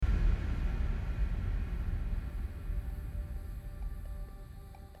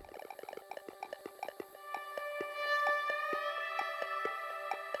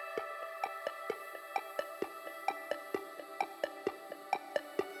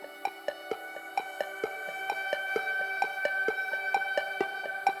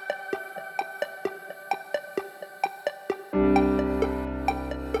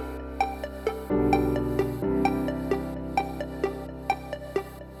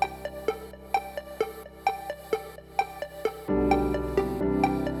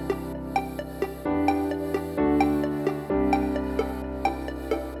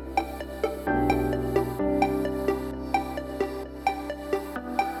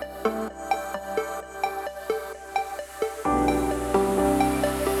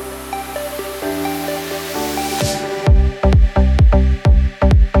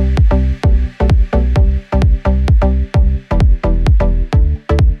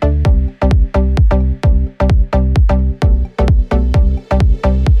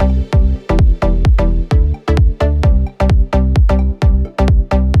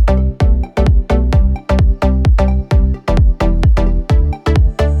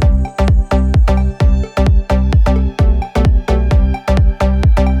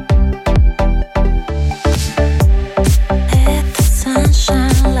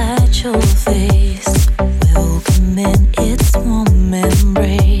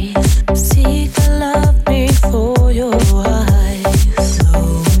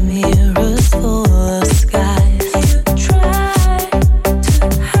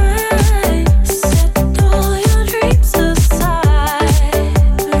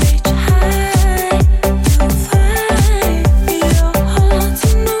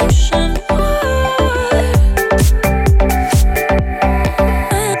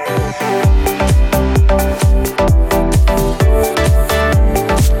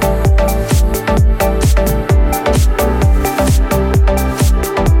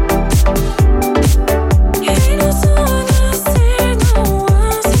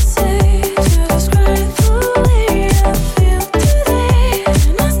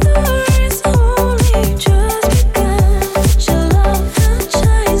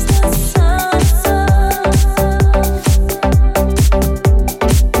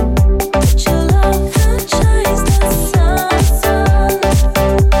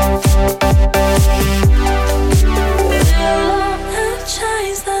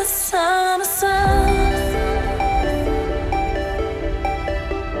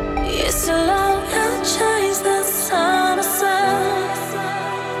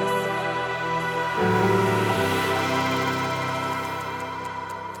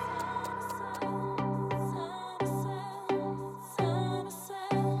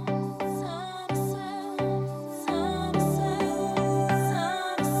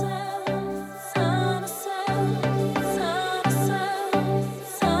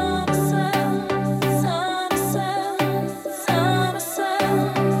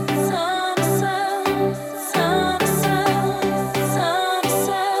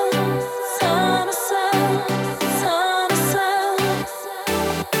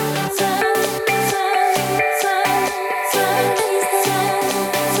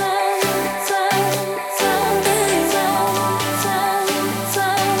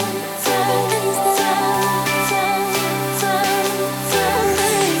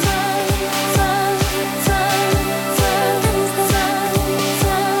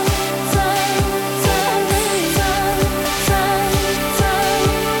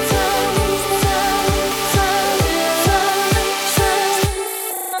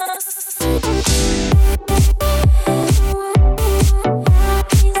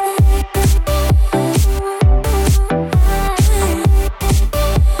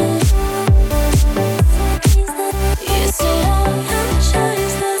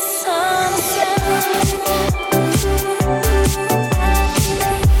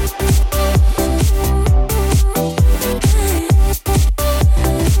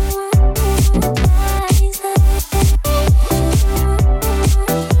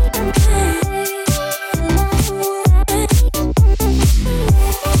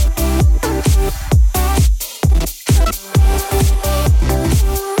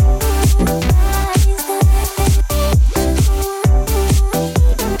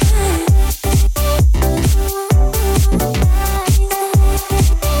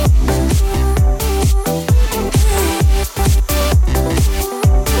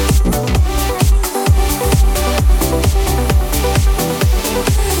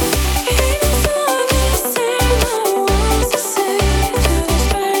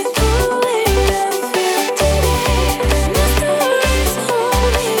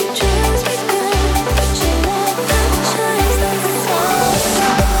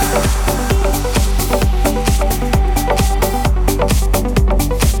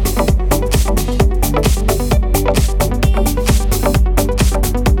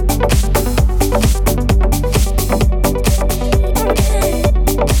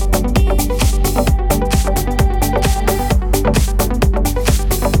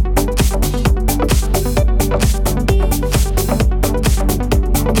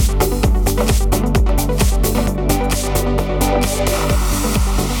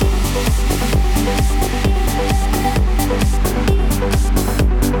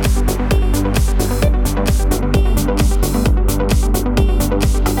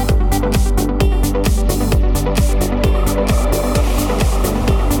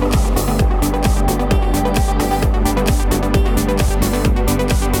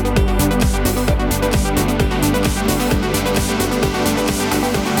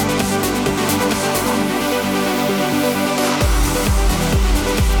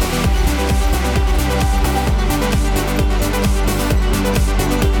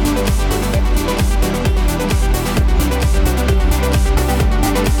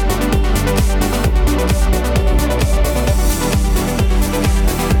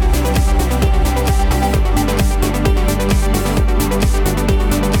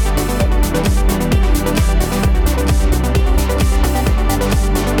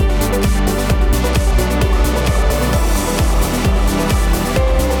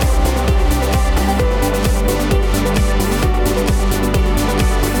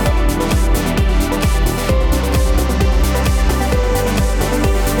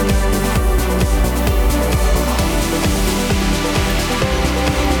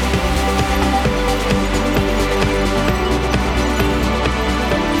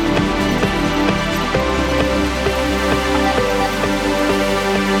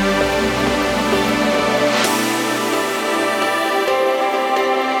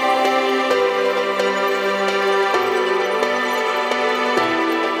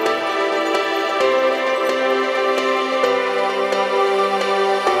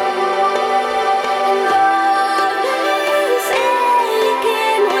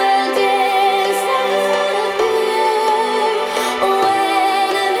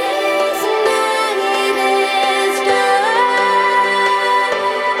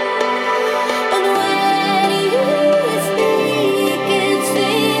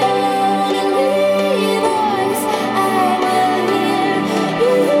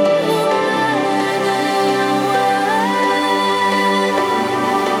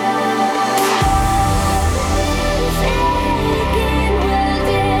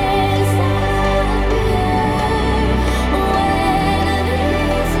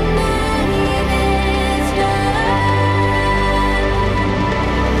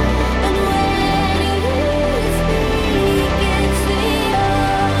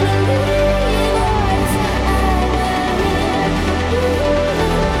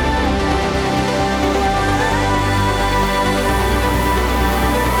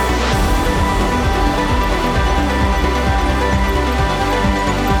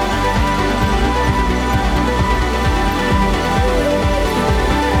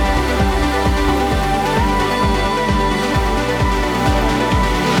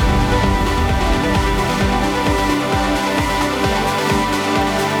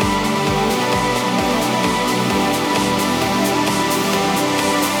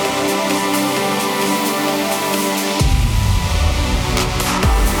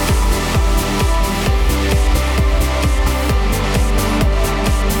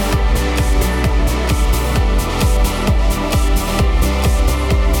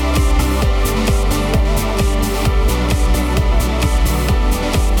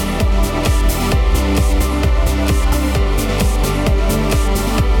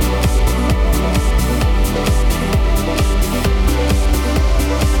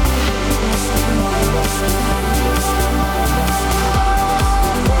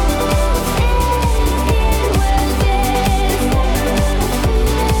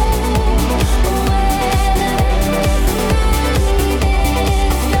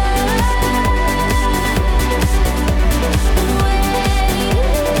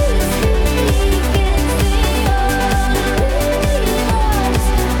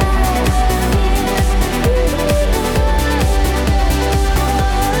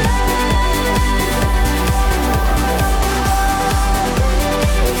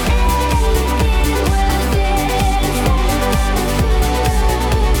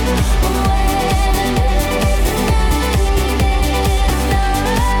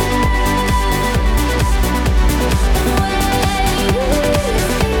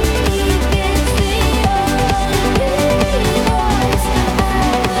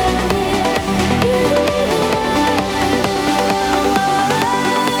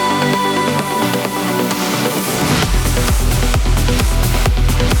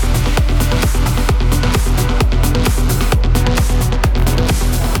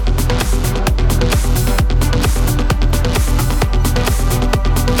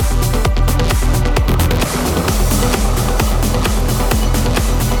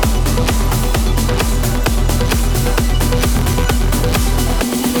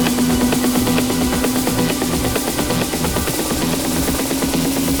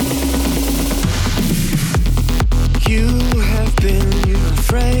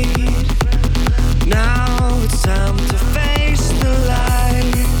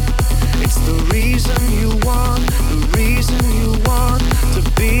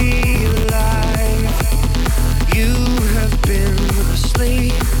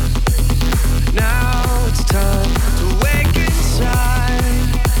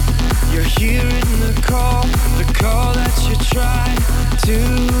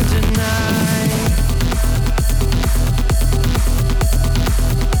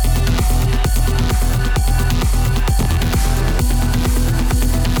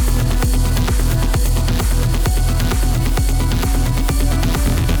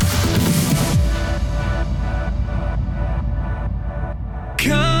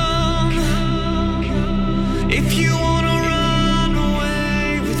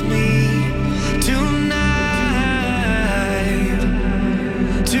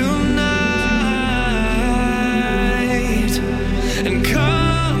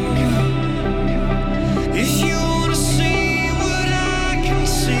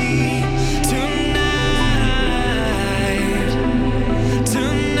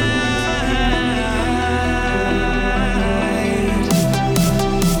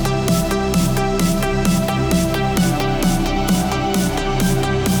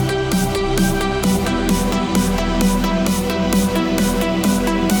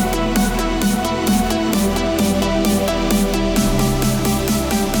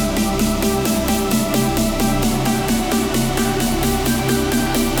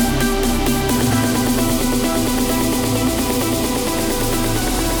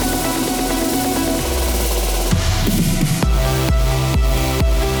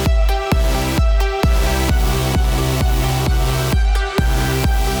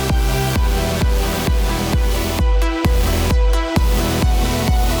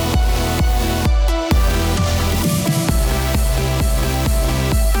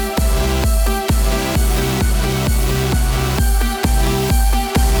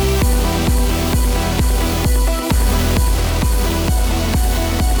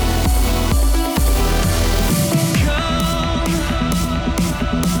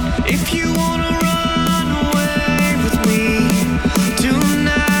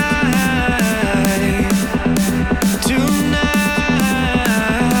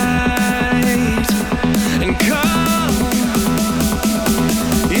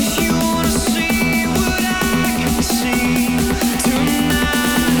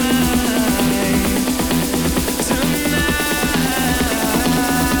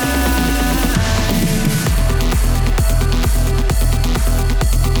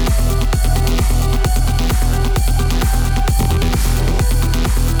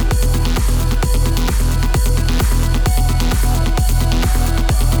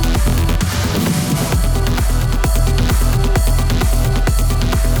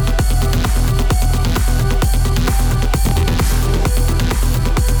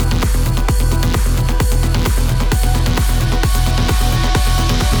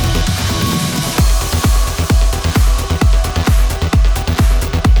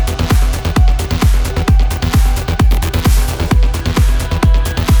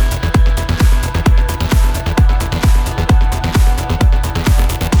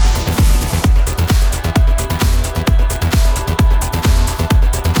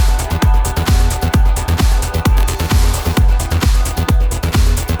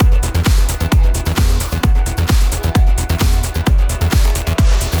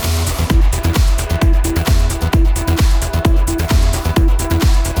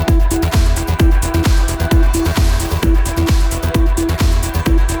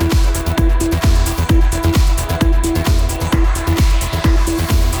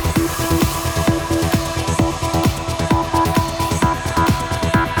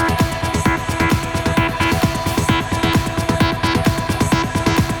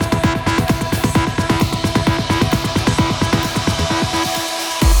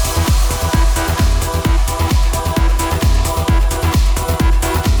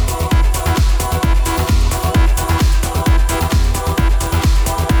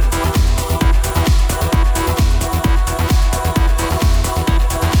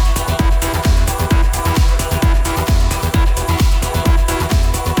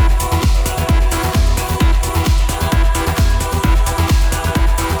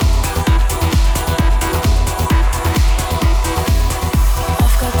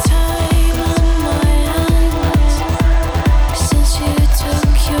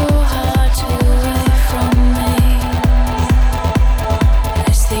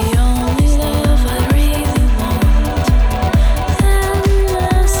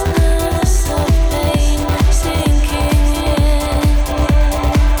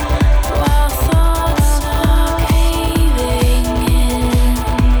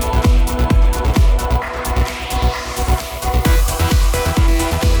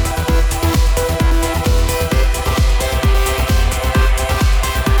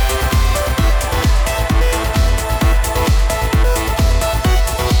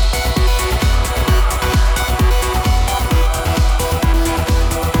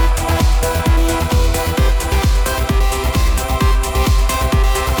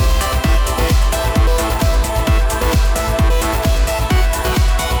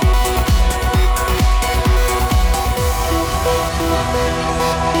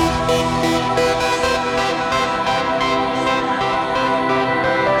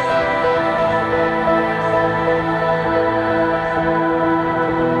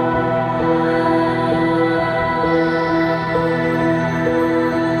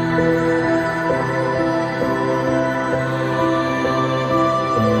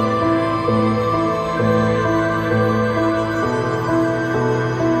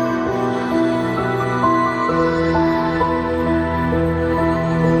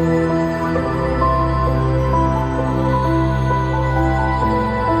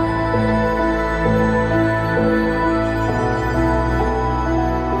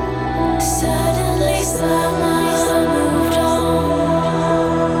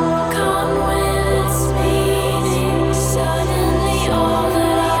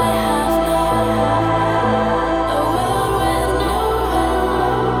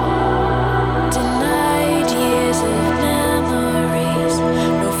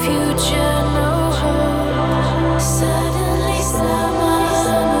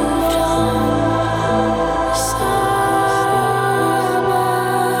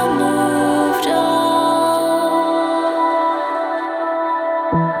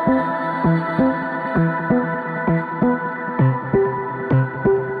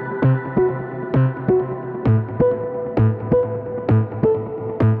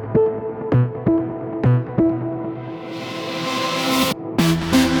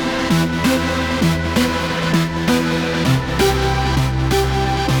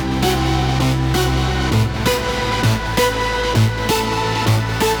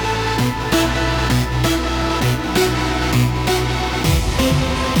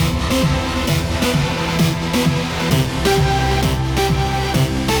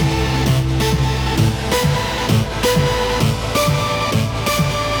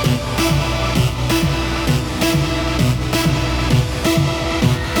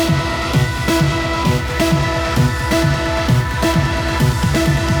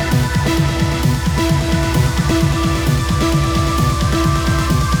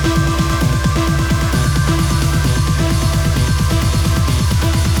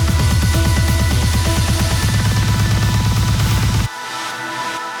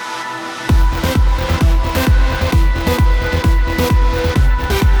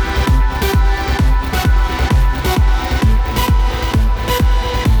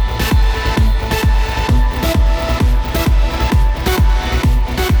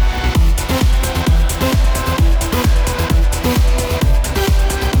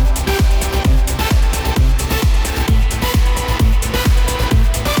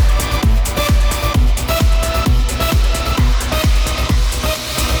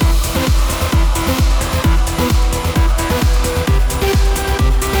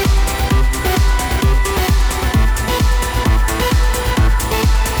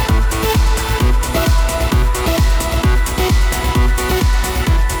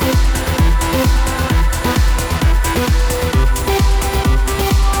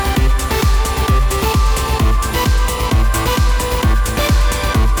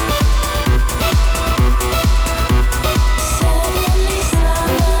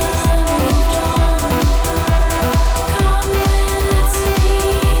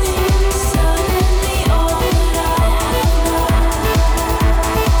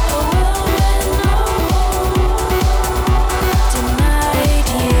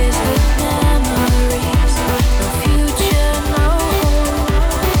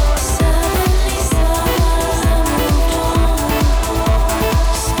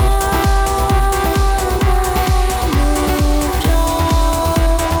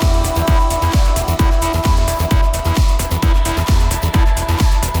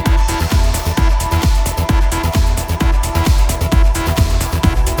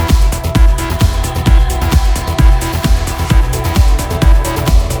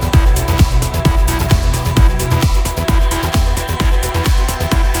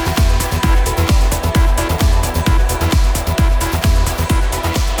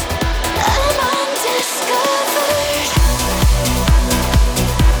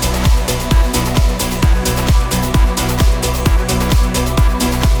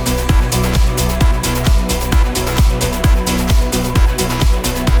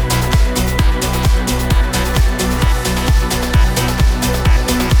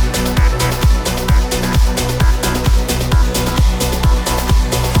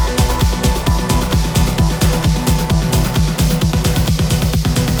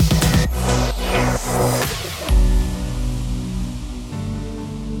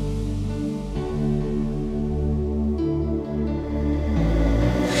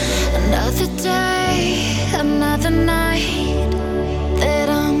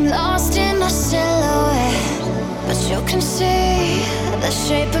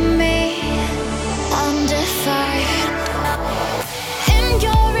shape of me, undefined. In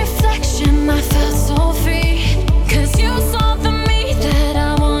your reflection, I felt so free. 'Cause you saw the me that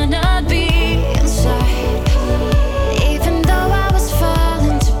I wanna be inside. Even though I was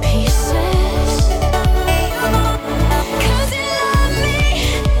falling to pieces. 'Cause you loved me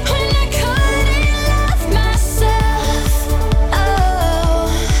when I couldn't love myself. Oh,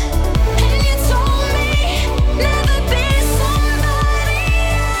 and you told me never be somebody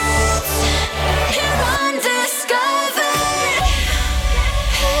else. You're undiscovered.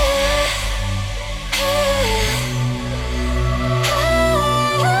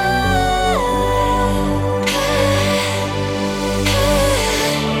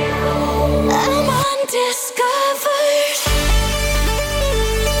 I'm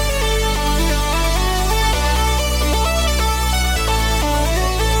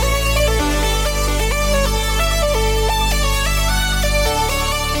undiscovered.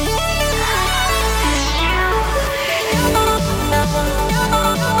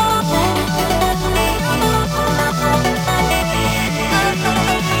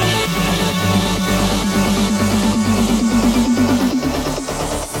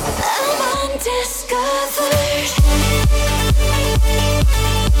 I'm undiscovered.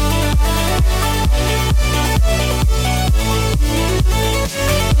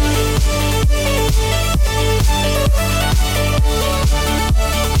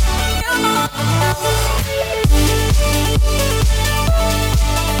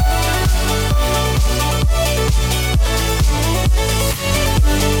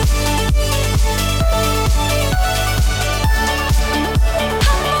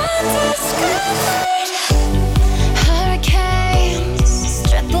 Hurricanes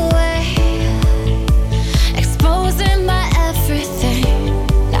strip away, exposing my everything.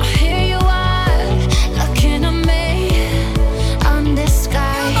 Now here you are, looking at me,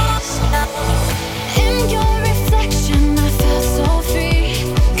 undisguised. In your reflection, I felt so free.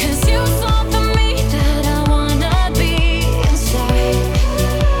 'Cause you saw the me that I wanna be inside.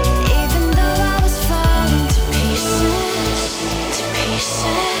 Even though I was falling to pieces, to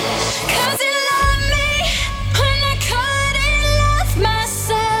pieces. 'Cause you loved me when I couldn't love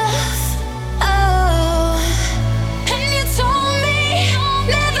myself. Oh, and you told me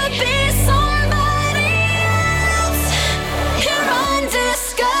never be somebody else. You're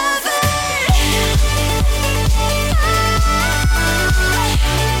undiscovered.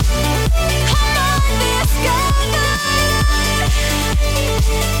 I'm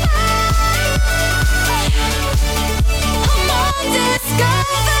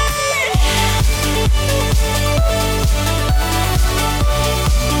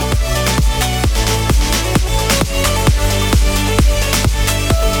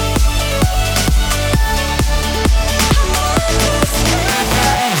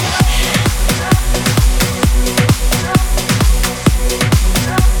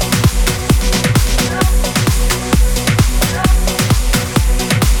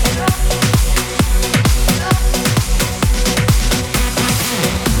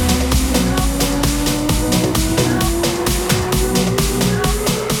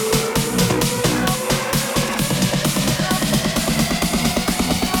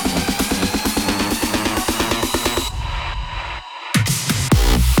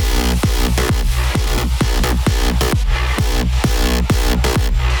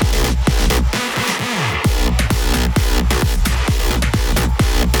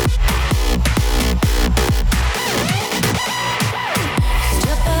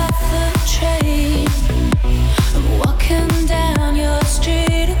Step off the train, I'm walking down your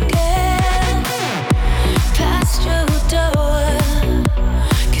street again, past your door.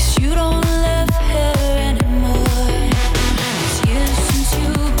 'Cause you don't live here anymore. It's years since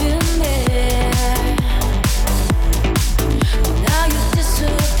you've been there. Now you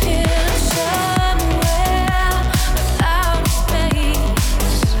disappeared somewhere out of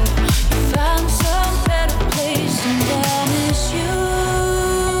space. You found some better place, and I miss you.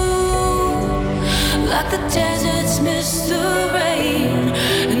 Like the deserts miss the rain,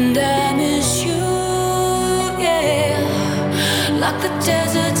 and I miss you, yeah. Like the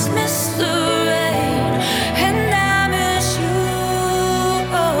deserts miss the rain, and I miss you,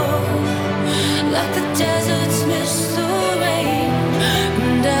 oh. Like the deserts miss the rain,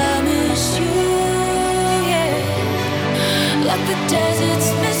 and I miss you, yeah. Like the deserts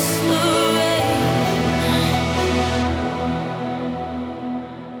miss the rain.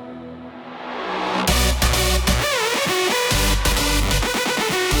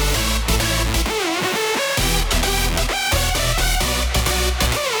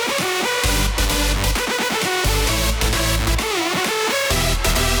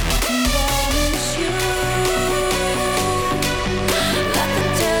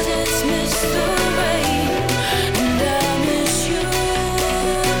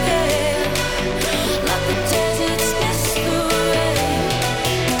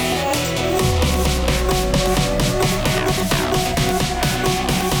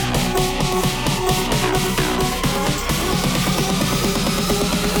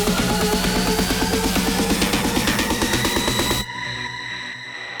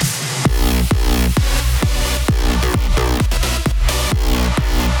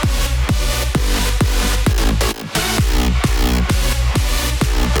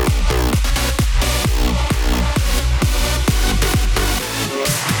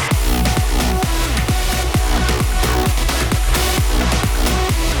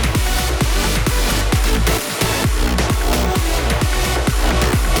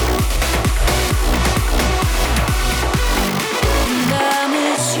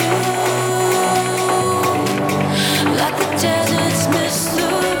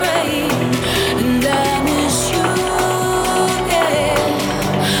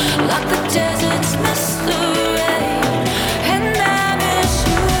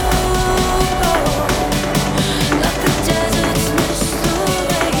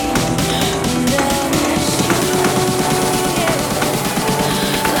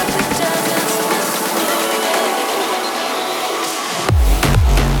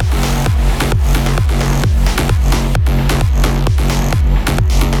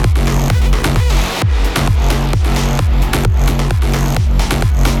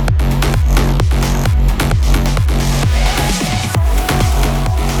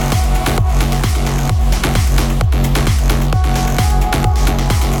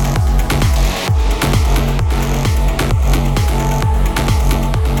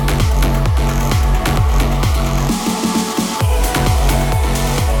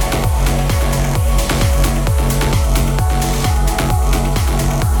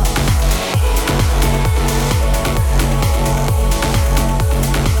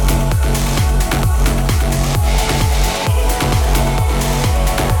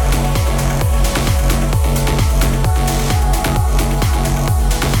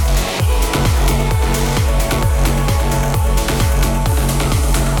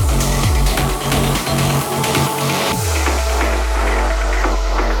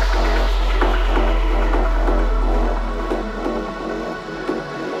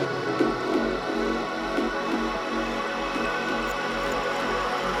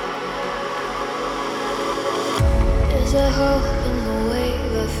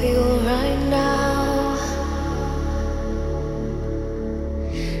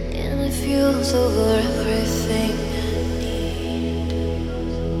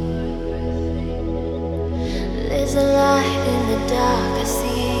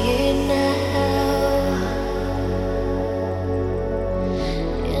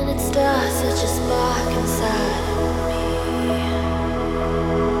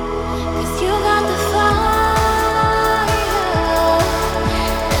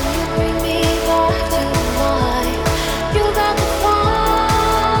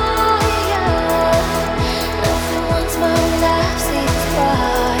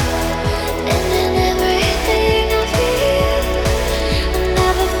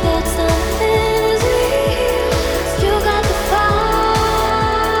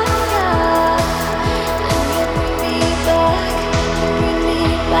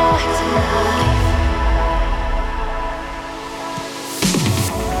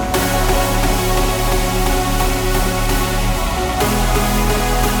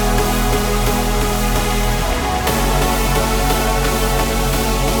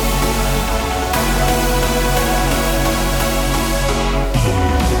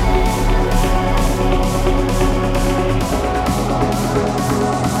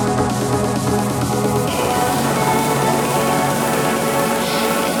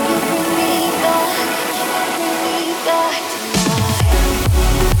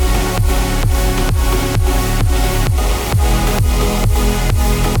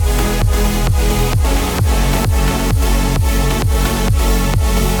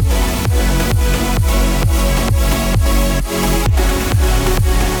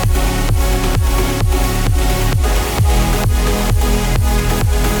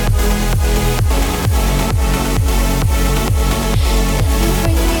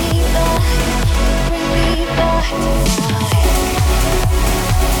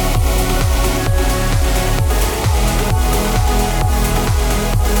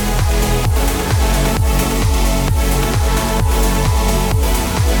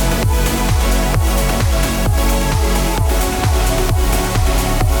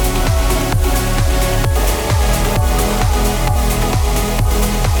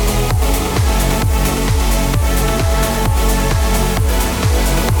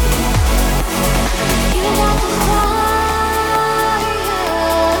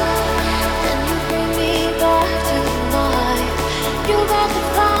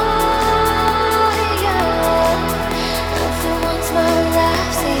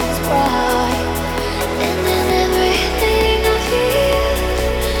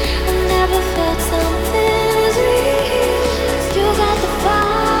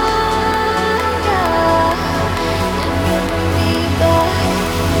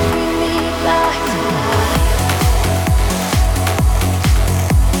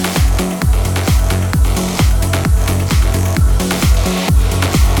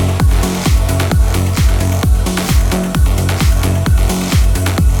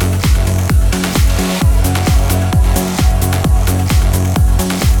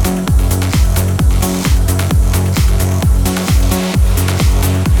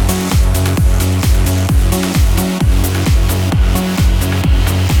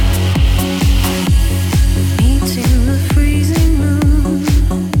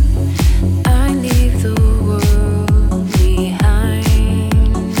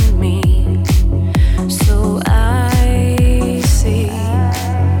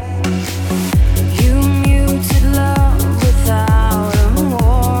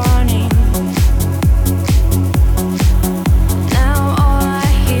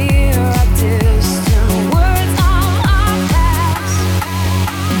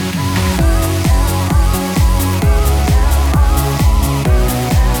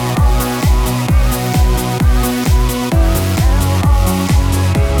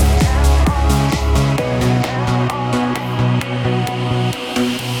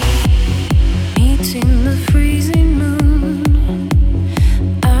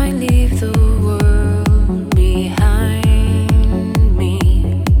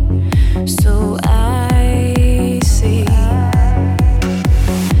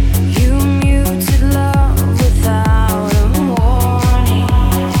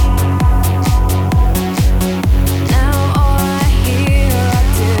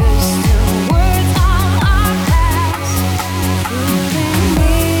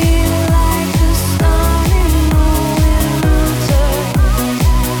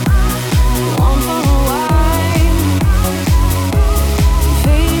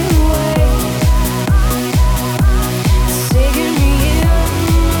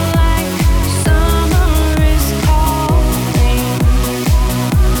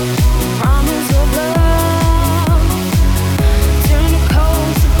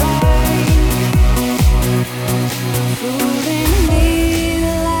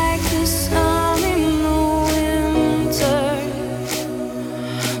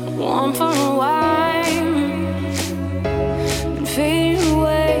 warm for a while, but fade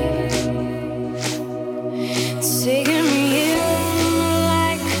away. It's taking me in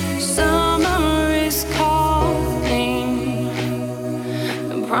like summer is calling.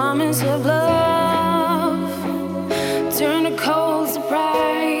 The promise of love turned to cold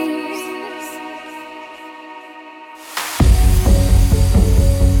surprise.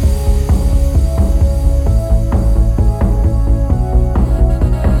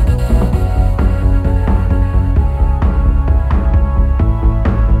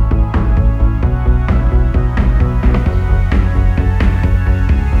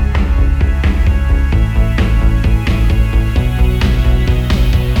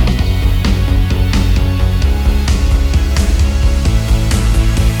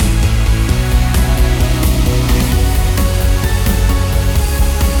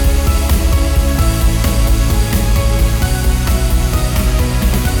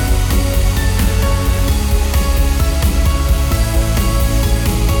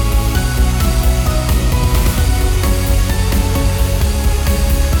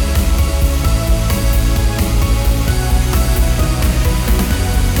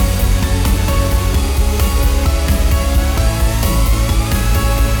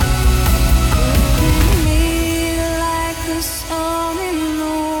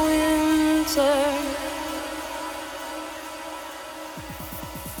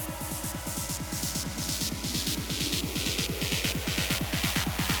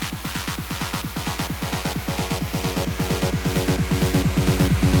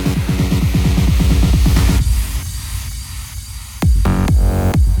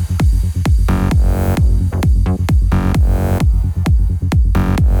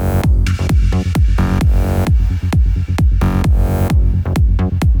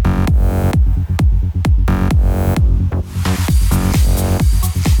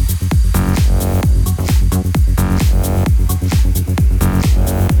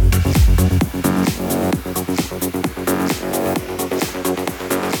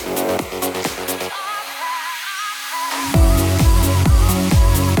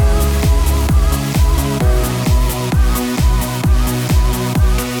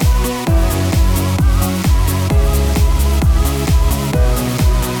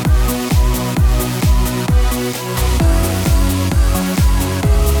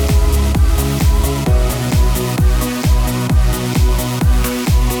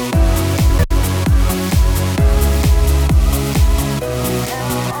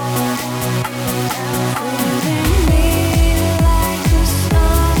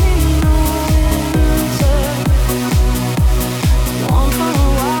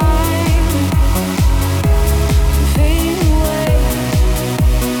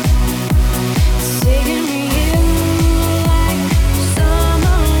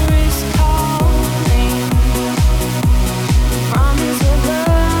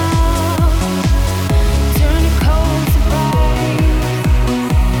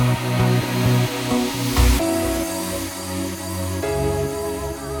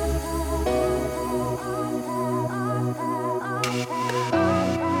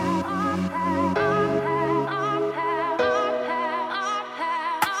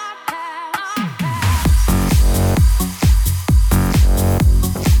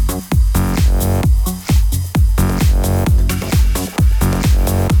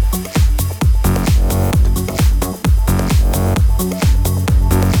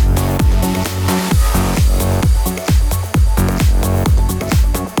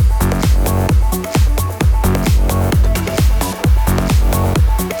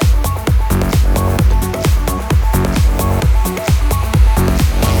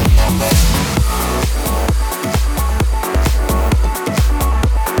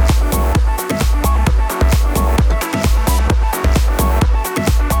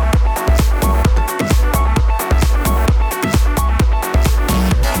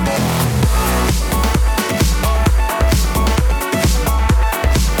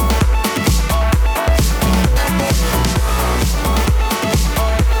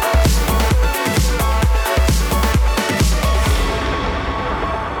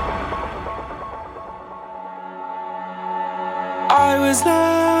 was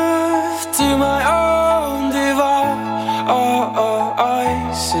left to my own devices.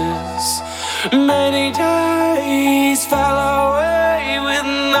 Many days fell away with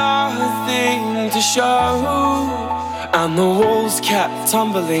nothing to show, and the walls kept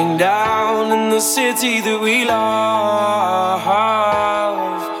tumbling down in the city that we love.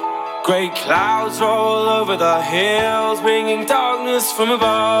 Great clouds roll over the hills, bringing darkness from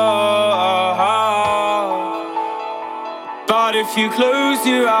above. But if you close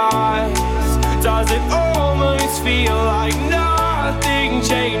your eyes, does it almost feel like nothing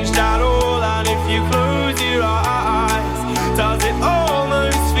changed at all? And if you close your eyes, does it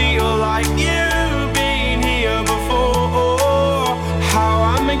almost feel like you've been here before?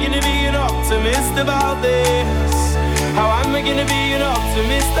 How am I gonna be an optimist about this? How am I gonna be an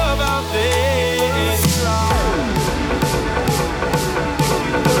optimist about this?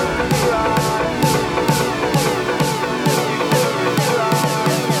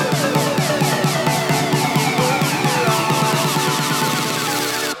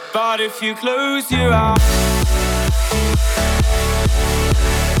 But if you close your eyes,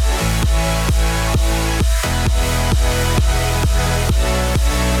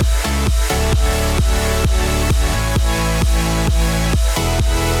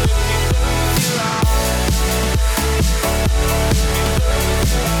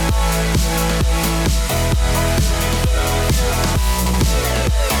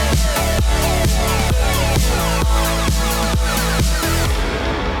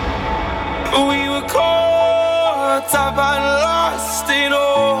 we were caught up and lost in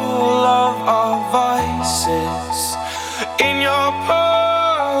all of our vices. In your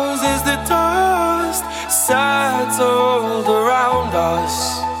poses, the dust settled around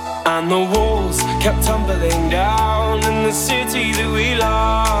us, and the walls kept tumbling down in the city that we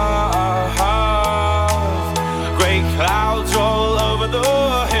love. Great clouds roll over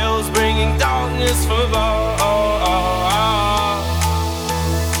the hills, bringing darkness from above.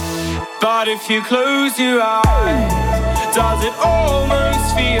 But if you close your eyes, does it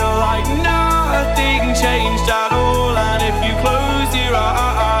almost feel like nothing changed at all? And if you close your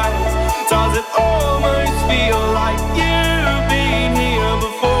eyes, does it almost feel like you've been here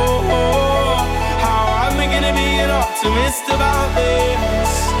before? How am I gonna be an optimist about this?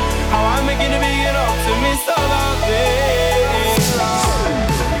 How am I gonna be an optimist about this?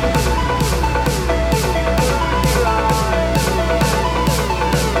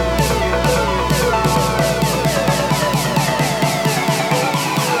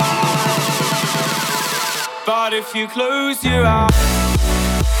 But if you close your eyes,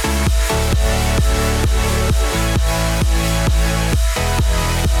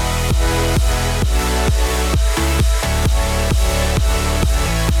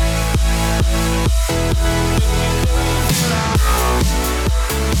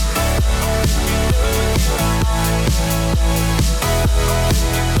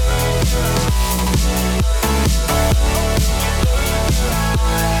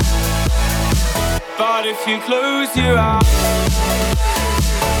 but if you close your eyes,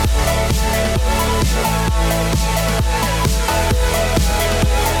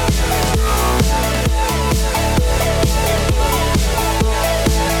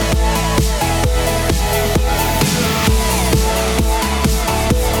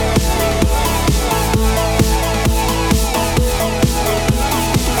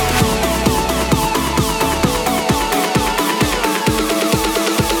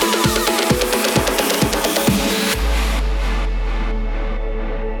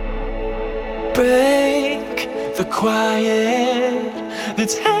 break the quiet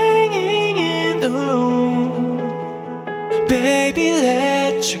that's hanging in the room. Baby,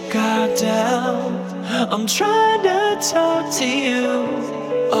 let your guard down. I'm trying to talk to you.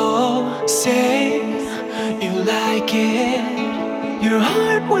 Oh, say you like it. Your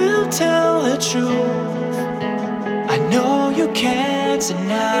heart will tell the truth. I know you can't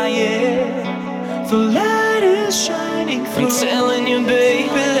deny it. The light is shining through. I'm telling you, baby,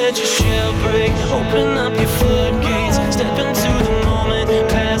 let your shell break. Open up your floodgates. Step into the moment,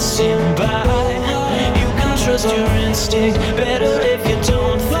 passing by. You can trust your instinct. Better if you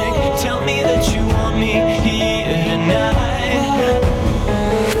don't think. Tell me that you want me here tonight.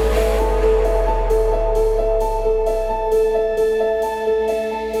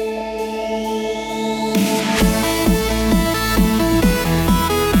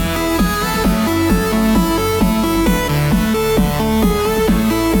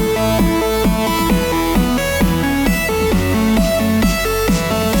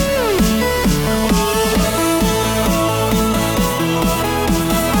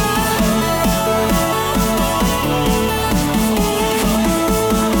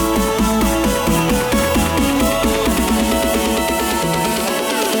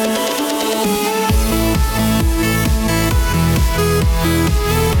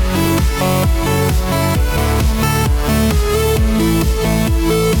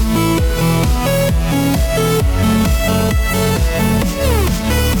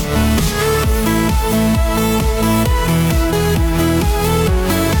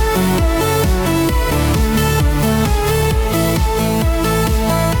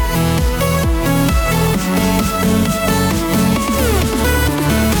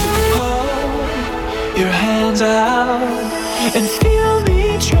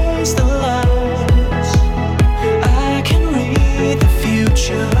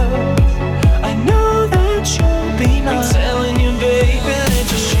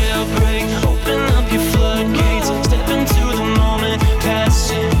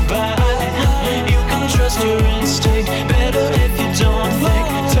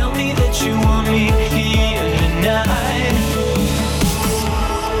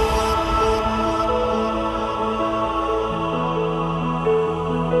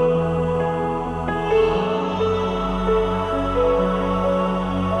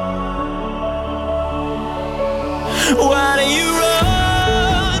 Why do you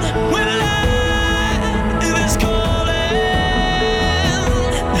run when life is calling?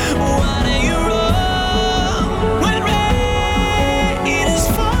 Why do you run when rain is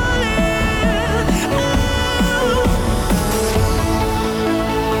falling?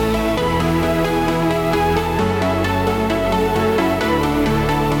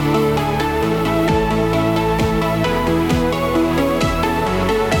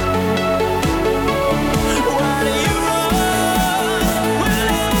 Why do you run?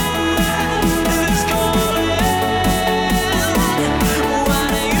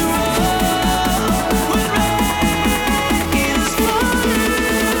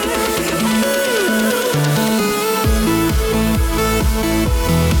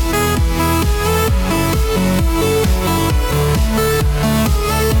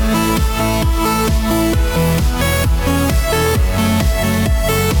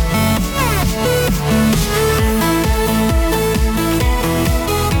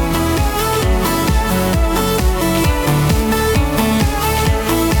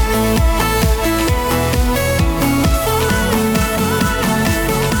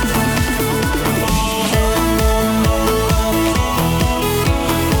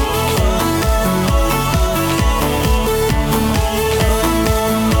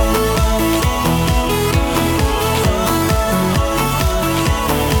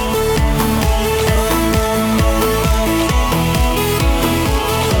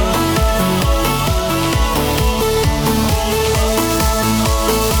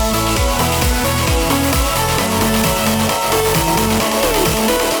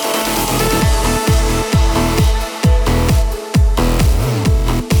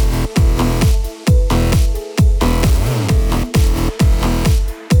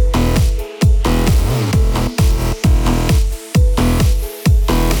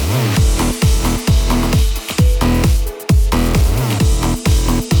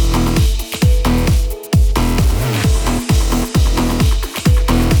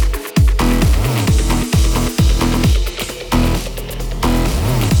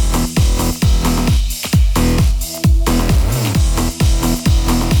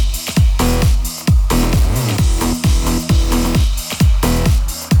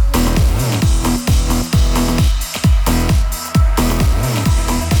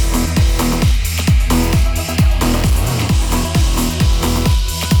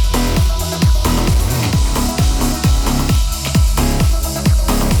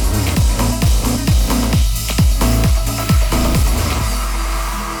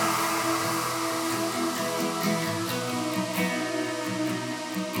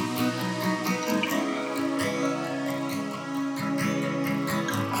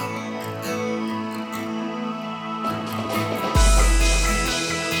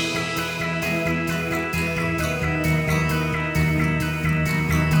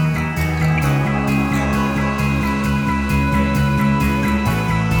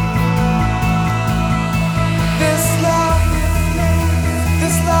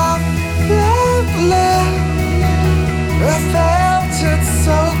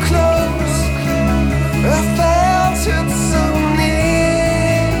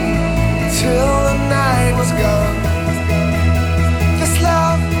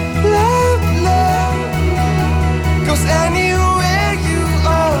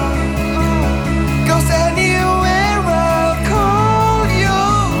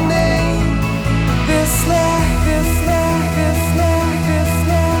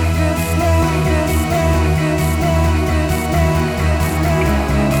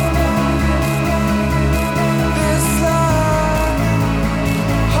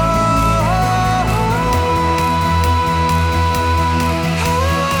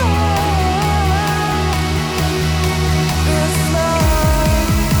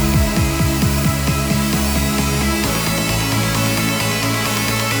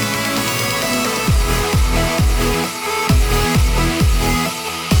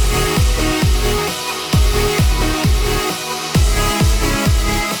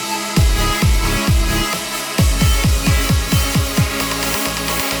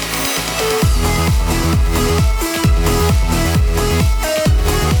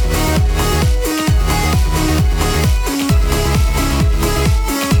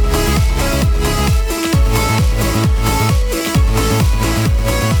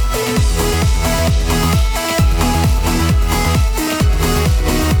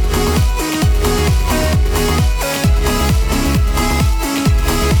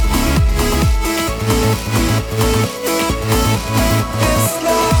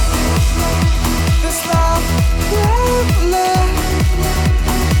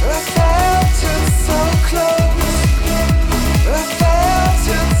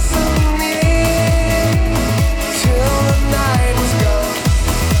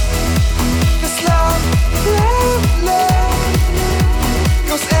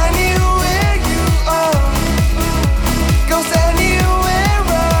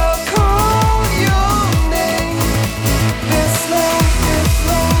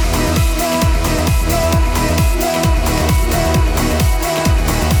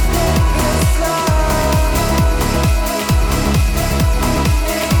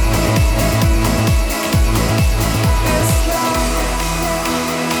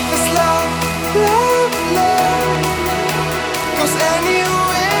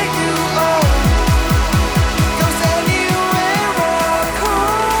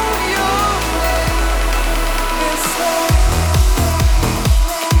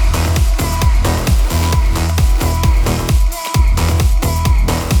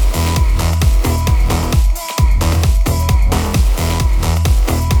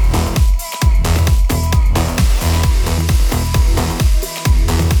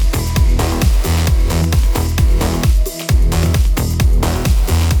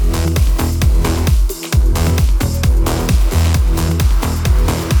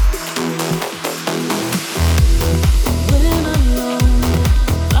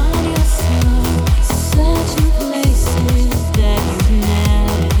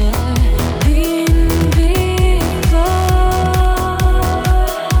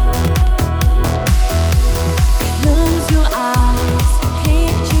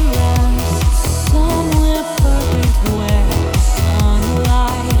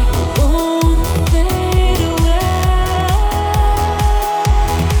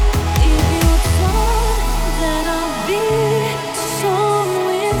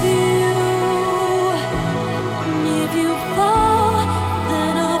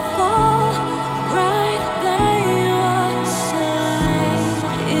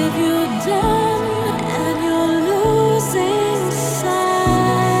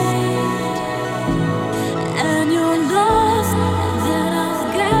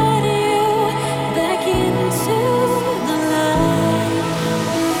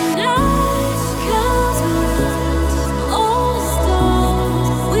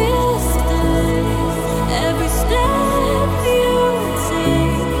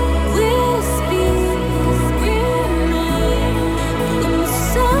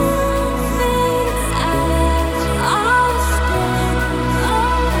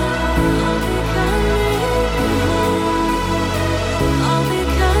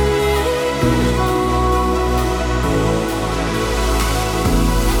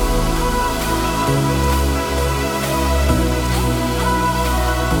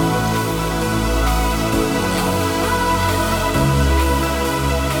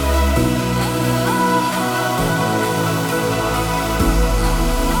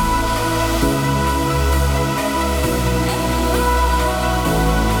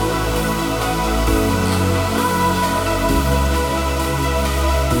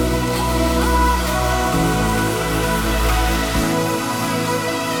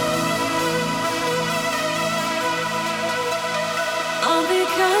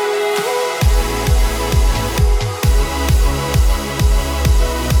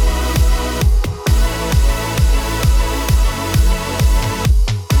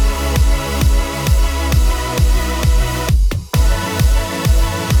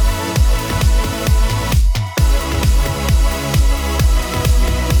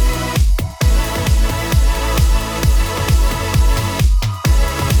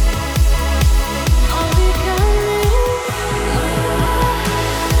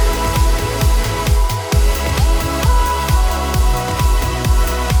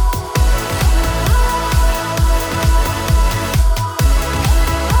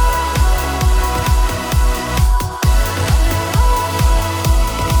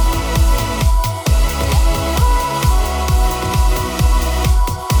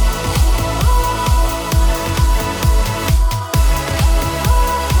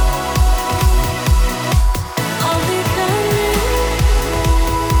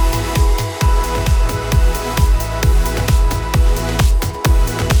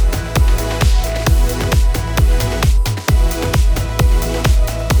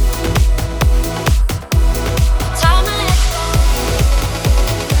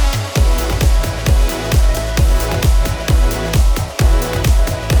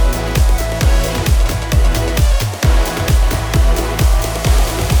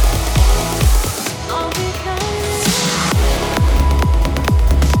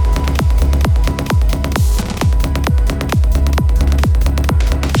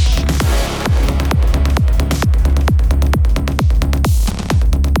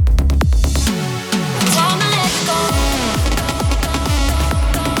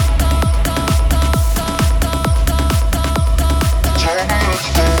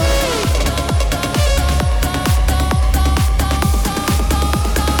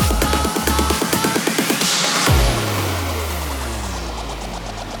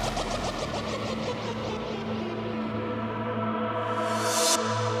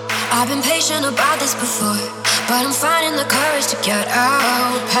 I've been patient about this before, but I'm finding the courage to get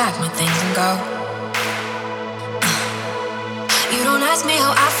out, pack my things and go. You don't ask me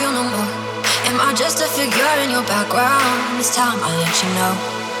how I feel no more. Am I just a figure in your background? This time I'll let you know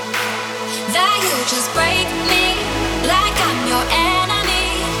that you just break me like I'm your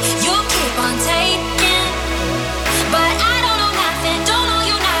enemy. You keep on taking, but I don't know nothing, don't know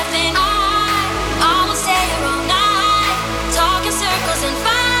you nothing. I will stay here all night, talk in circles and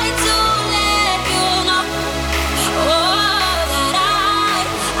fight to let you know, oh, that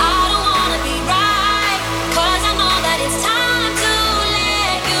I don't wanna be right, 'cause I know that it's time to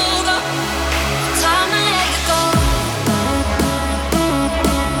let you go, time to let you go.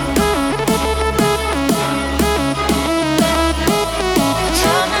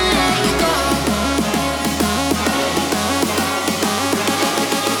 Time to let you go.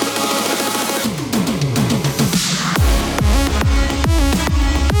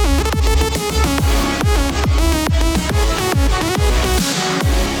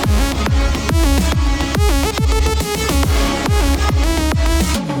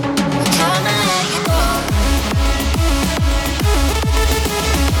 Time to let you go.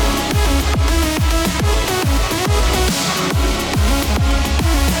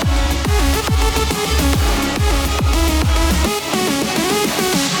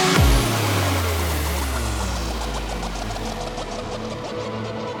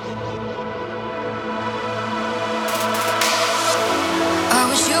 I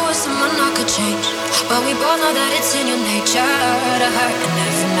wish you were someone I could change, but we both know that it's in your nature to hurt and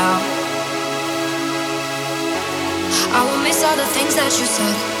never know. I will miss all the things that you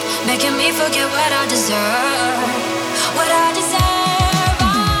said, making me forget what I deserve, what I deserve.